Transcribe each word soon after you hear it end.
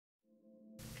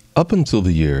Up until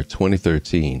the year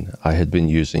 2013, I had been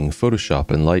using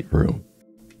Photoshop and Lightroom.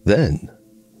 Then,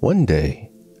 one day,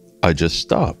 I just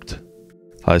stopped.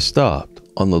 I stopped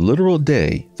on the literal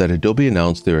day that Adobe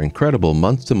announced their incredible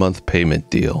month-to-month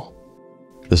payment deal.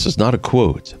 This is not a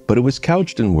quote, but it was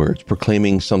couched in words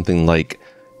proclaiming something like,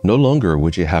 no longer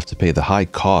would you have to pay the high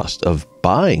cost of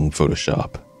buying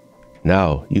Photoshop.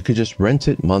 Now, you could just rent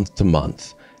it month to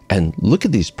month. And look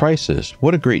at these prices,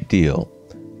 what a great deal.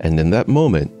 And in that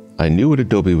moment, I knew what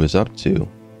Adobe was up to,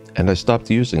 and I stopped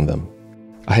using them.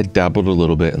 I had dabbled a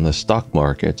little bit in the stock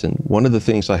market, and one of the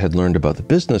things I had learned about the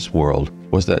business world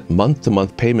was that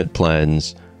month-to-month payment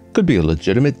plans could be a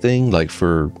legitimate thing, like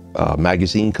for a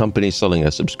magazine company selling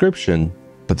a subscription,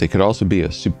 but they could also be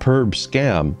a superb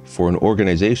scam for an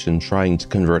organization trying to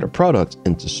convert a product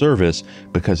into service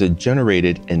because it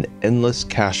generated an endless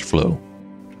cash flow.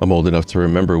 I'm old enough to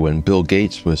remember when Bill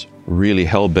Gates was really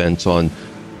hell-bent on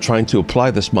trying to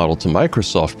apply this model to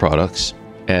Microsoft products.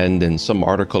 And in some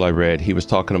article I read, he was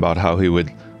talking about how he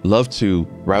would love to,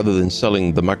 rather than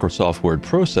selling the Microsoft word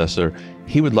processor,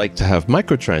 he would like to have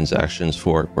microtransactions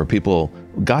for it, where people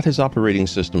got his operating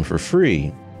system for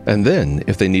free. And then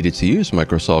if they needed to use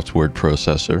Microsoft's word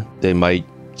processor, they might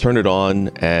turn it on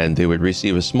and they would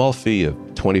receive a small fee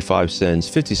of 25 cents,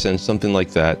 50 cents, something like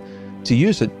that, to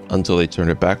use it until they turned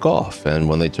it back off. And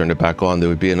when they turned it back on, there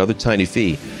would be another tiny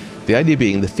fee. The idea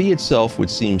being the fee itself would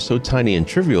seem so tiny and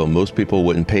trivial, most people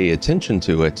wouldn't pay attention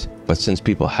to it. But since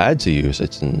people had to use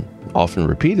it, and often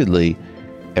repeatedly,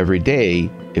 every day,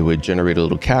 it would generate a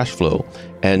little cash flow.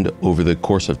 And over the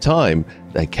course of time,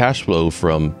 that cash flow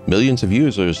from millions of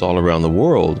users all around the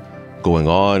world, going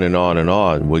on and on and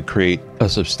on, would create a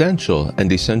substantial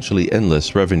and essentially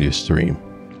endless revenue stream.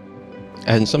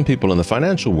 And some people in the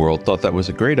financial world thought that was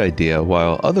a great idea,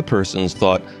 while other persons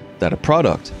thought that a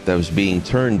product that was being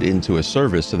turned into a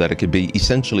service so that it could be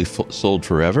essentially sold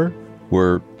forever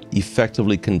were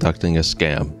effectively conducting a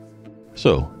scam.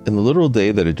 So, in the literal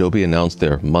day that Adobe announced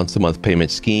their month-to-month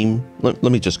payment scheme, let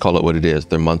me just call it what it is,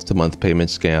 their month-to-month payment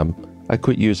scam, I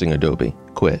quit using Adobe.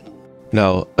 Quit.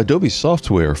 Now, Adobe's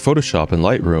software, Photoshop and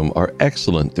Lightroom are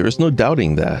excellent. There is no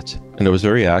doubting that. And I was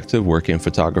very active working in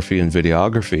photography and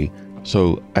videography,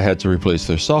 so I had to replace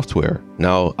their software.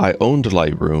 Now, I owned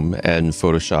Lightroom and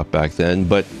Photoshop back then,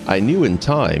 but I knew in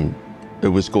time it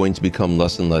was going to become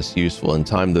less and less useful. In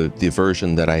time, the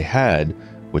version that I had,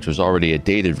 which was already a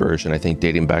dated version, I think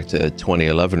dating back to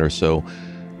 2011 or so,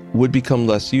 would become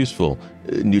less useful.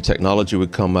 New technology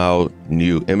would come out,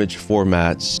 new image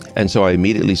formats, and so I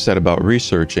immediately set about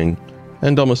researching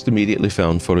and almost immediately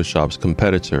found Photoshop's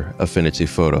competitor, Affinity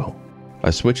Photo. I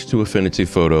switched to Affinity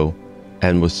Photo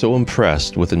and was so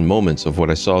impressed within moments of what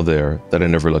I saw there that I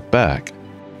never looked back.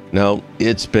 Now,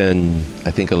 it's been, I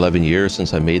think, 11 years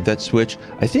since I made that switch.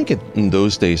 I think in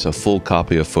those days, a full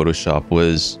copy of Photoshop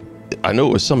was, I know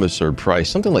it was some absurd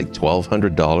price, something like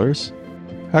 $1,200.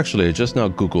 Actually, I just now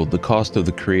Googled the cost of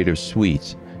the Creative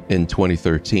Suite in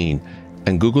 2013,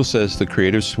 and Google says the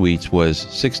Creative Suite was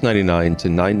 $699 to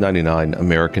 $999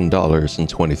 American dollars in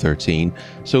 2013.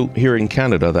 So here in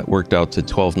Canada, that worked out to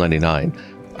 $12.99.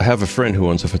 I have a friend who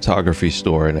owns a photography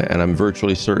store, and I'm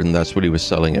virtually certain that's what he was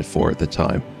selling it for at the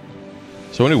time.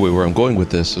 So anyway, where I'm going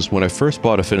with this is when I first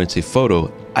bought Affinity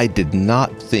Photo, I did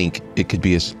not think it could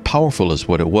be as powerful as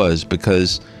what it was,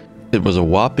 because it was a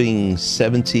whopping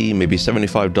 $70, maybe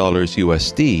 $75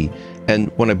 USD. And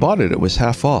when I bought it, it was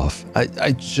half off.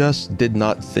 I just did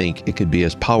not think it could be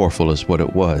as powerful as what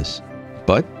it was.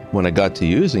 But when I got to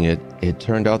using it, it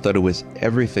turned out that it was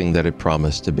everything that it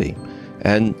promised to be.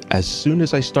 And as soon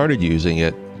as I started using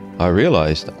it, I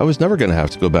realized I was never going to have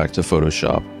to go back to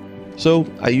Photoshop. So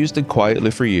I used it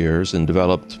quietly for years and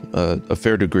developed a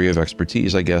fair degree of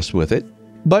expertise, I guess, with it.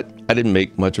 But I didn't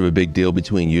make much of a big deal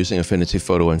between using Affinity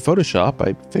Photo and Photoshop.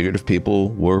 I figured if people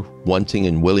were wanting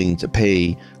and willing to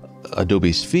pay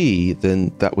Adobe's fee,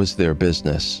 then that was their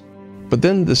business. But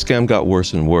then the scam got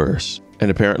worse and worse. And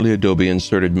apparently Adobe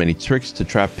inserted many tricks to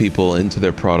trap people into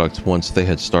their product once they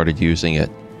had started using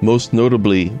it. Most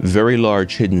notably, very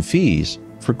large hidden fees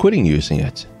for quitting using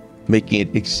it, making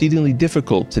it exceedingly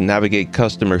difficult to navigate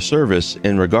customer service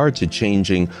in regard to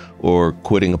changing or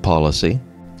quitting a policy,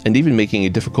 and even making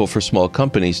it difficult for small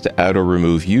companies to add or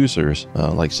remove users.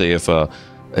 Like say if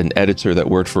an editor that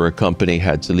worked for a company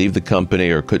had to leave the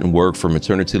company or couldn't work for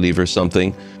maternity leave or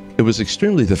something, it was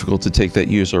extremely difficult to take that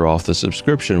user off the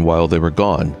subscription while they were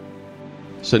gone.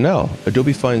 So now,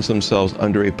 Adobe finds themselves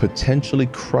under a potentially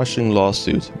crushing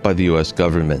lawsuit by the US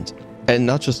government. And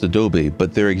not just Adobe,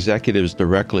 but their executives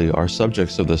directly are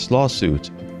subjects of this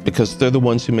lawsuit because they're the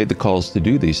ones who made the calls to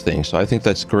do these things. So I think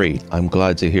that's great. I'm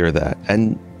glad to hear that.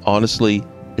 And honestly,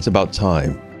 it's about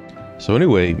time. So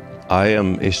anyway, I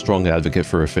am a strong advocate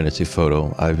for Affinity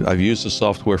Photo. I've used the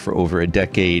software for over a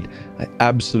decade. I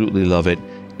absolutely love it.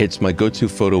 It's my go-to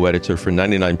photo editor for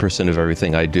 99% of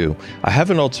everything I do. I have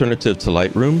an alternative to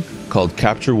Lightroom called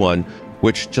Capture One,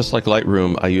 which, just like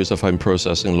Lightroom, I use if I'm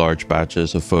processing large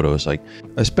batches of photos. Like,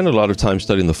 I spend a lot of time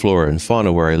studying the flora and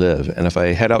fauna where I live, and if I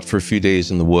head out for a few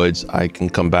days in the woods, I can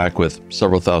come back with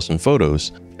several thousand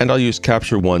photos. And I'll use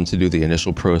Capture One to do the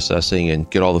initial processing and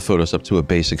get all the photos up to a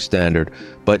basic standard.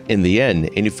 But in the end,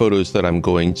 any photos that I'm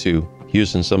going to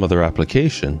use in some other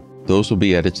application, those will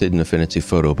be edited in Affinity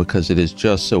Photo because it is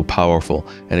just so powerful,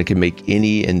 and it can make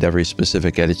any and every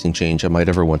specific editing change I might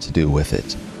ever want to do with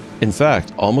it. In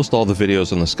fact, almost all the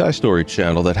videos on the Sky Story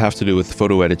channel that have to do with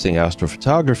photo editing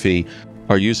astrophotography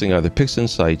are using either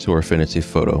PixInsight or Affinity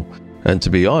Photo. And to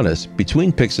be honest,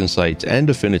 between PixInsight and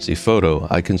Affinity Photo,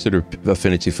 I consider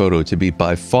Affinity Photo to be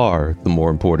by far the more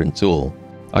important tool.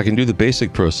 I can do the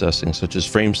basic processing such as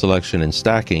frame selection and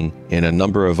stacking in a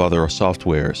number of other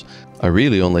softwares. I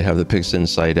really only have the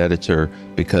PixInsight editor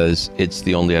because it's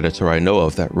the only editor I know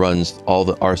of that runs all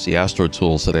the RC Astro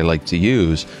tools that I like to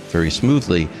use very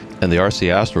smoothly, and the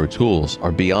RC Astro tools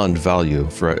are beyond value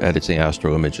for editing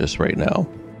Astro images right now.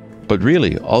 But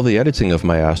really, all the editing of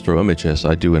my Astro images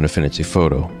I do in Affinity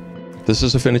Photo. This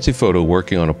is Affinity Photo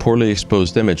working on a poorly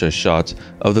exposed image I shot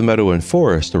of the meadow and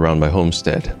forest around my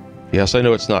homestead. Yes, I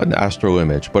know it's not an Astro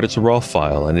image, but it's a RAW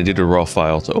file, and I need a RAW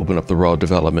file to open up the RAW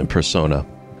development persona.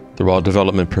 The RAW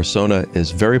development persona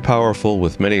is very powerful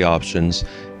with many options,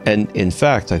 and in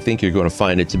fact, I think you're going to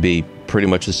find it to be pretty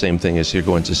much the same thing as you're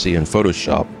going to see in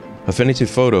Photoshop. Affinity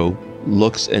Photo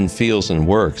looks and feels and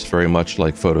works very much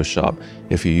like Photoshop.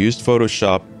 If you used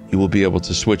Photoshop, you will be able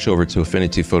to switch over to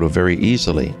Affinity Photo very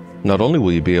easily. Not only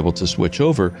will you be able to switch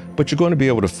over, but you're going to be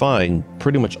able to find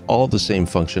pretty much all the same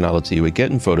functionality you would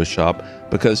get in Photoshop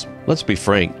because, let's be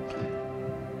frank,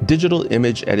 digital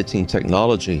image editing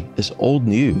technology is old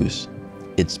news.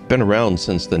 It's been around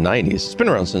since the 90s. It's been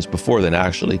around since before then,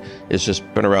 actually. It's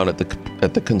just been around at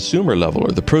the consumer level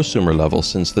or the prosumer level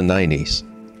since the 90s.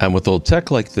 And with old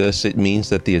tech like this, it means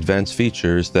that the advanced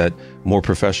features that more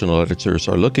professional editors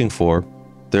are looking for,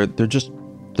 they're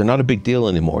not a big deal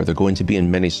anymore. They're going to be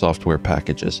in many software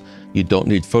packages. You don't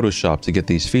need Photoshop to get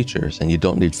these features, and you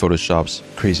don't need Photoshop's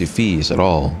crazy fees at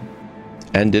all.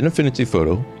 And in Affinity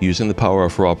Photo, using the power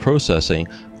of RAW processing,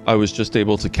 I was just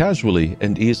able to casually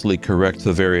and easily correct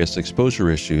the various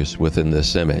exposure issues within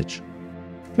this image.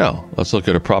 Now, let's look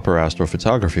at a proper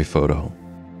astrophotography photo.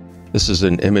 This is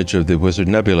an image of the Wizard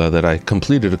Nebula that I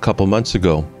completed a couple months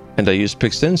ago, and I used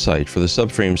PixInsight for the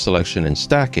subframe selection and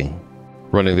stacking,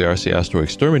 running the RC Astro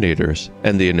exterminators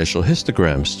and the initial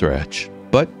histogram stretch.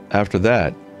 But after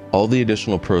that, all the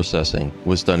additional processing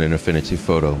was done in Affinity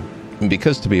Photo. And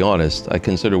because, to be honest, I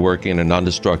consider working in a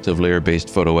non-destructive layer-based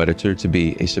photo editor to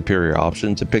be a superior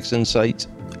option to PixInsight,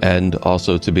 and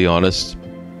also, to be honest,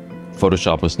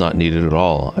 Photoshop was not needed at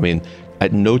all. I mean,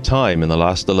 at no time in the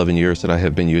last 11 years that I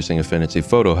have been using Affinity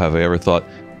Photo have I ever thought,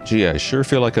 gee, I sure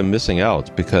feel like I'm missing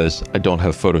out because I don't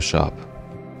have Photoshop.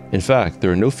 In fact,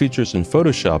 there are no features in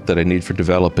Photoshop that I need for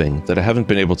developing that I haven't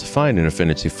been able to find in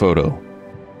Affinity Photo.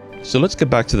 So let's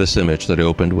get back to this image that I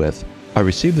opened with. I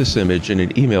received this image in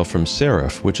an email from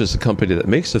Serif, which is the company that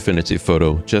makes Affinity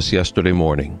Photo, just yesterday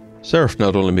morning. Serif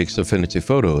not only makes Affinity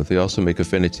Photo, they also make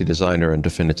Affinity Designer and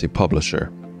Affinity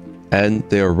Publisher. And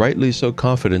they are rightly so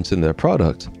confident in their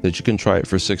product that you can try it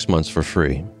for 6 months for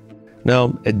free.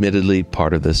 Now, admittedly,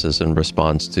 part of this is in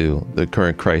response to the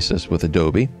current crisis with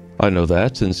Adobe. I know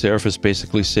that, and Serif is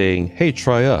basically saying, hey,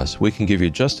 try us. We can give you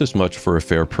just as much for a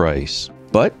fair price.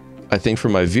 But I think for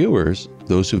my viewers,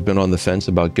 those who've been on the fence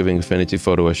about giving Affinity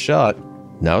Photo a shot,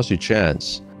 now's your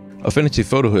chance. Affinity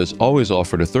Photo has always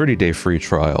offered a 30-day free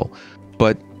trial,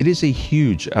 but it is a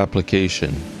huge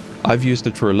application. I've used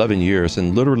it for 11 years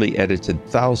and literally edited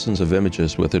thousands of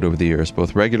images with it over the years,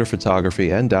 both regular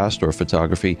photography and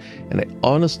astrophotography, and I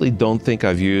honestly don't think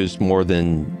I've used more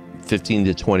than 15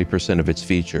 to 20% of its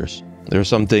features. There are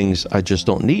some things I just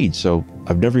don't need, so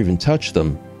I've never even touched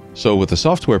them. So with a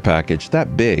software package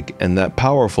that big and that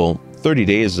powerful, 30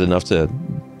 days is enough to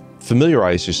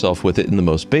familiarize yourself with it in the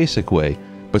most basic way,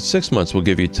 but 6 months will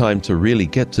give you time to really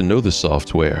get to know the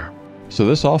software. So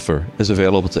this offer is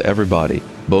available to everybody,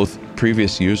 both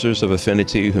previous users of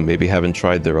Affinity who maybe haven't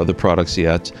tried their other products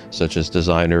yet, such as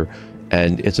Designer,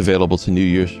 and it's available to new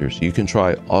users. You can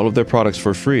try all of their products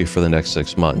for free for the next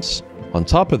 6 months. On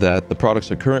top of that, the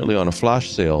products are currently on a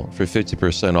flash sale for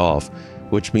 50% off,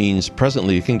 which means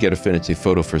presently you can get Affinity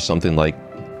Photo for something like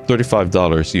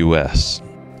 $35 US.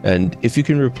 And if you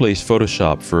can replace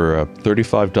Photoshop for a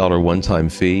 $35 one-time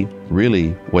fee,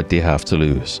 really, what do you have to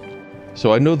lose?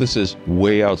 So I know this is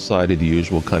way outside of the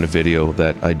usual kind of video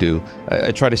that I do.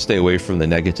 I try to stay away from the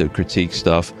negative critique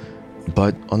stuff.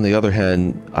 But on the other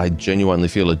hand, I genuinely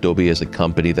feel Adobe is a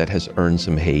company that has earned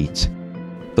some hate.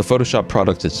 The Photoshop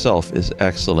product itself is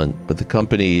excellent, but the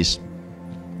company's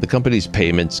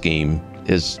payment scheme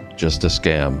is just a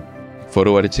scam.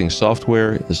 Photo editing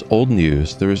software is old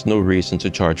news. There is no reason to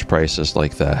charge prices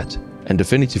like that. And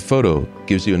Affinity Photo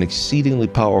gives you an exceedingly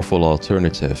powerful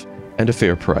alternative and a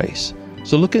fair price.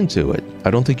 So look into it.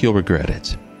 I don't think you'll regret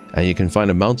it. And you can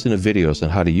find a mountain of videos on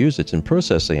how to use it in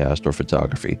processing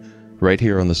astrophotography right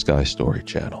here on the Sky Story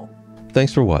channel.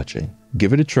 Thanks for watching.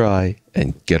 Give it a try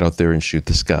and get out there and shoot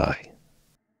the sky.